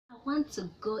want to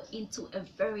go into a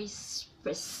very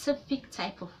specific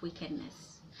type of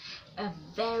wickedness, a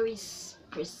very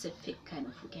specific kind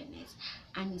of wickedness,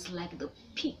 and it's like the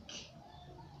peak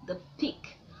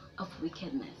of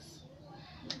wickedness.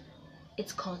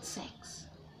 It's called sex.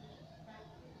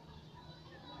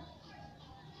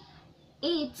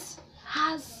 It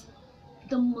has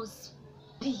the most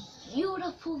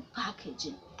beautiful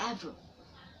packaging ever.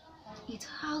 It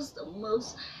has the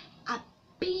most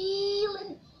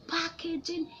appealing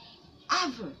packaging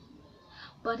ever,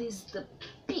 but it's the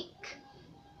peak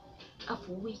of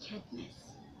wickedness.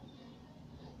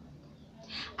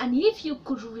 And if you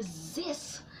could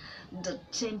resist the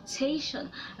temptation,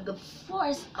 the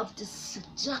force of the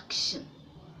seduction,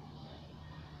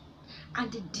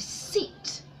 and the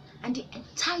deceit, and the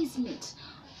enticement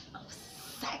of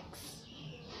sex,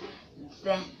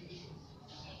 then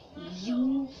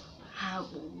you have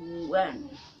won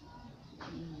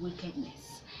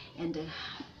wickedness and the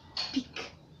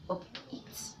peak of it.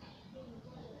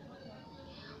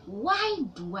 Why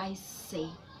do I say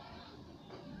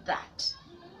that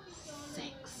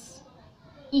sex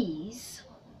is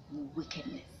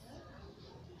wickedness?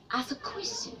 As a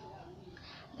Christian,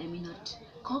 let me not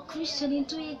call Christian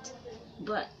into it,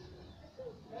 but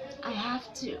I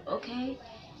have to, okay?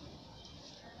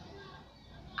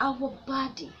 Our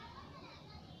body,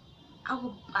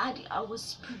 our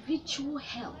spiritual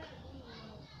health,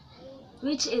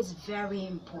 which is very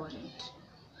important.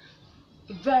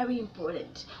 Very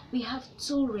important. We have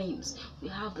two realms. We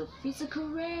have the physical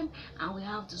realm and we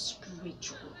have the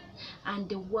spiritual, and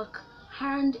they work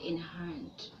hand in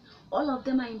hand. All of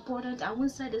them are important. I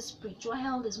won't say the spiritual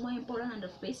health is more important than the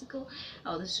physical,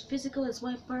 or the physical is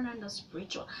more important than the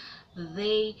spiritual.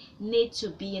 They need to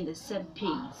be in the same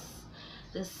pace,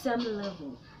 the same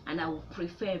level, and I would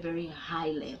prefer a very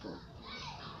high level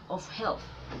of health.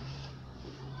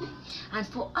 And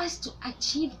for us to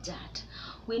achieve that,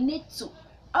 we need to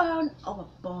earn our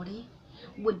body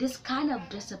with this kind of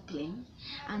discipline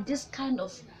and this kind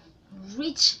of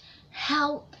rich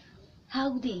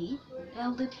healthy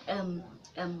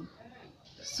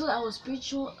so our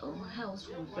spiritual health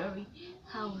will be very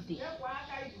healthy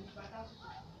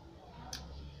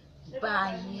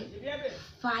by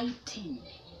fighting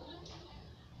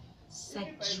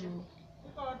sexual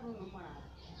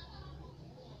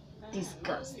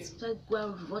disgust,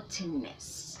 sexual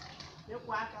rottenness.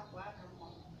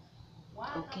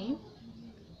 Okay,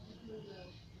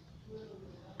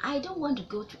 I don't want to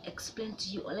go to explain to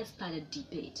you, or let's start a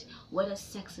debate whether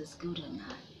sex is good or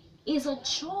not. It's a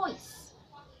choice.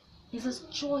 It's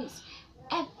a choice.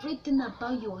 Everything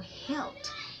about your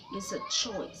health is a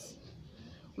choice.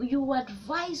 You are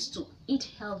advised to eat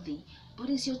healthy, but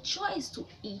it's your choice to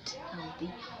eat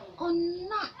healthy or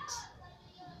not.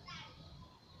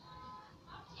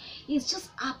 It just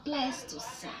applies to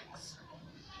sex.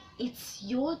 It's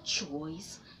your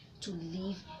choice to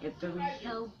live a very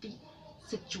healthy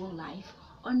sexual life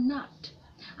or not.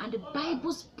 And the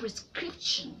Bible's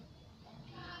prescription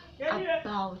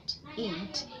about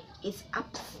it is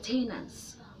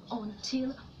abstinence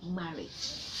until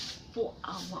marriage, for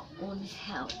our own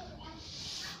health,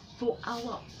 for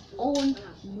our own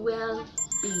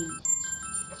well-being.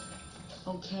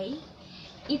 Okay,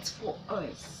 it's for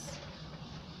us.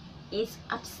 It's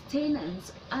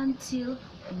abstinence until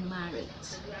marriage.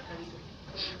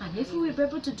 And if we were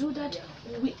able to do that,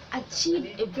 we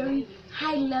achieve a very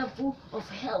high level of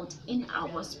health in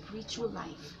our spiritual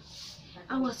life.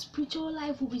 Our spiritual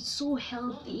life will be so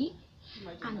healthy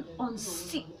and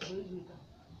unsick,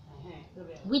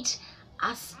 which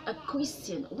as a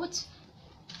Christian, what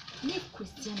live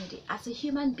Christianity as a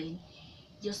human being,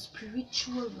 your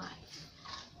spiritual life,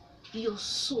 your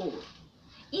soul,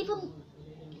 even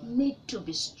need to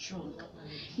be strong,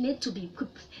 need to be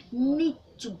equipped, need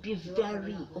to be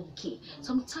very okay.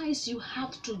 Sometimes you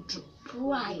have to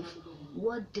deprive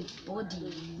what the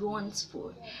body wants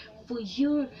for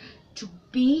you to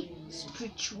be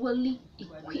spiritually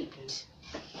equipped.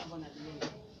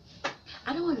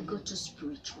 I don't want to go too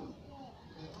spiritual.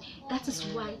 That is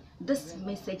why this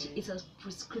message is a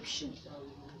prescription.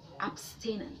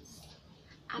 Abstinence.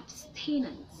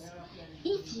 Abstinence.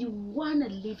 If you want to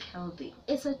live healthy,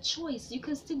 it's a choice. You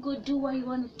can still go do what you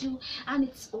want to do and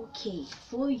it's okay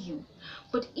for you.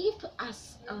 But if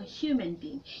as a human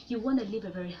being you want to live a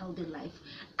very healthy life,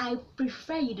 I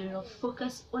prefer you do not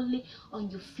focus only on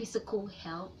your physical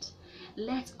health.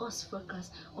 Let us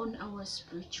focus on our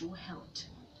spiritual health,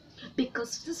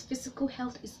 because this physical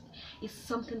health is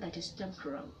something that is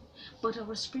temporal. but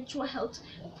our spiritual health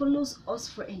follows us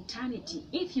for eternity.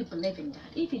 If you believe in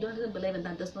that, if you don't believe in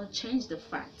that, does not change the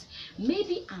fact.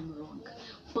 Maybe I'm wrong,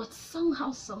 but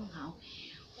somehow,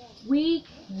 we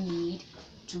need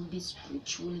to be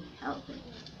spiritually healthy.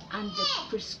 And the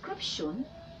prescription,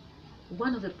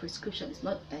 one of the prescriptions,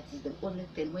 not that is the only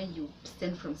thing. When you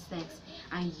abstain from sex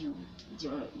and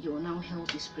you're now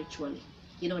healthy spiritually,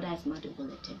 that's not the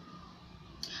only thing.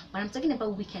 But I'm talking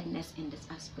about wickedness in this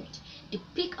aspect. The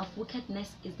peak of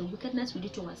wickedness is the wickedness we do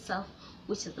to ourselves,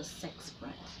 which is the sex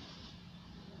part.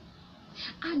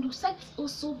 And sex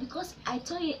also, because I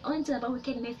told you anything about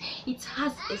wickedness, it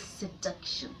has a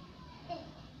seduction.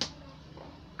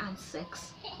 And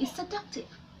sex is seductive.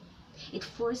 It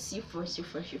forces you.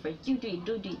 You do it.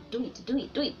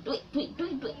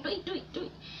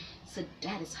 So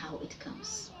that is how it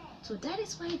comes. So that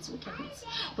is why it's wickedness.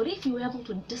 But if you're able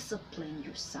to discipline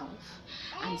yourself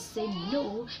and say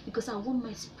no, because I want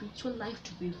my spiritual life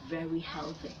to be very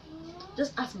healthy,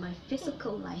 just as my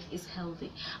physical life is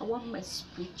healthy, I want my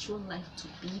spiritual life to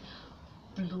be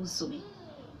blossoming,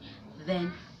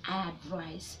 then I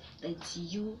advise that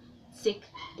you take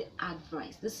the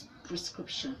advice, this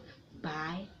prescription,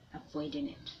 by avoiding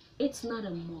it. It's not a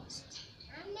must,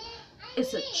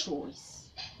 it's a choice.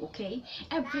 Okay,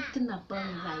 everything about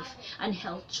life and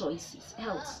health choices,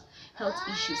 health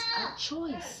issues are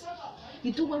choice.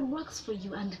 You do what works for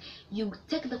you, and you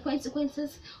take the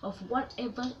consequences of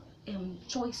whatever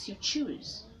choice you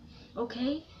choose.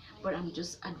 Okay, but I'm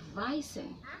just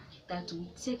advising that we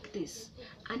take this,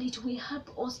 and it will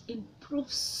help us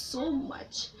improve so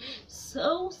much,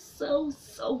 so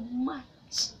much.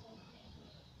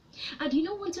 And you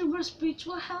know what about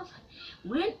spiritual health?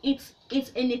 When it's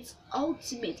in its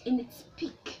ultimate, in its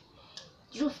peak,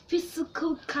 your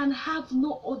physical can have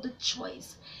no other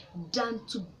choice than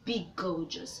to be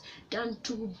gorgeous, than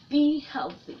to be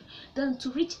healthy, than to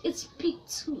reach its peak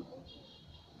too.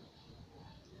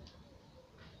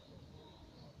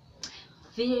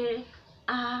 There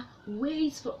are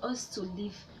ways for us to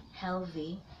live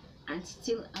healthy and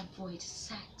still avoid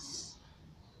sex.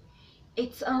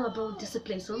 It's all about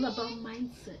discipline. It's all about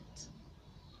mindset.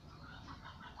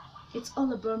 It's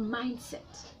all about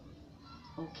mindset.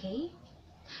 Okay?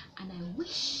 And I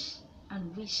wish,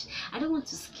 I don't want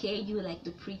to scare you like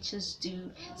the preachers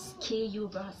do, scare you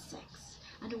about sex.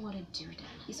 I don't want to do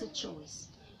that. It's a choice.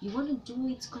 You want to do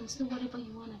it, continue whatever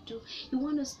you want to do. You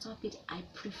want to stop it, I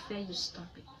prefer you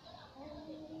stop it.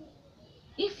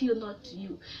 If you're not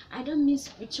you, I don't mean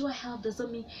spiritual health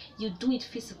doesn't mean you do it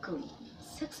physically.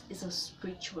 Sex is a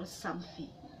spiritual something.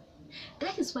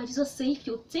 That is why Jesus says, if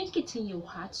you think it in your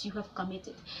heart, you have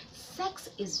committed. Sex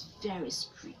is very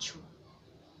spiritual.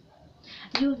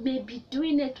 You may be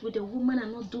doing it with a woman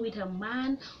and not do it a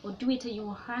man, or do it in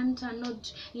your hand and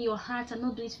not in your heart and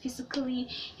not do it physically.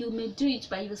 You may do it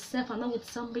by yourself and not with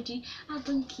somebody. I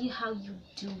don't care how you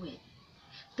do it.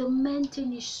 The main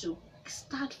thing is to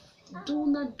start. Do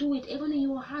not do it even in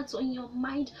your heart or in your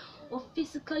mind or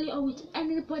physically or with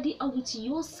anybody or with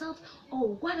yourself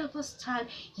or whatever style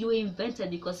you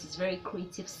invented, because it's very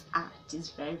creative art. It's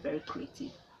very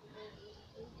creative.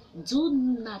 Do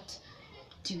not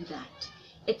do that.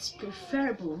 It's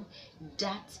preferable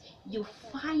that you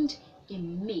find a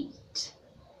mate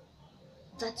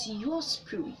that your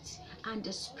spirit and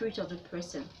the spirit of the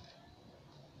person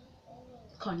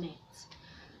connect,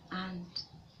 and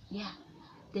yeah,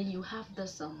 then you have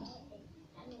this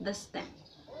thing.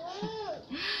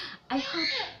 I hope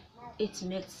it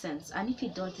makes sense, and if you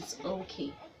don't, it's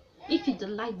okay. If you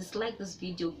don't dislike this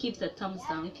video, give the thumbs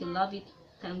down. If you love it,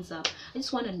 thumbs up. I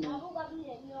just want to know.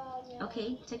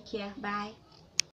 Okay, take care. Bye.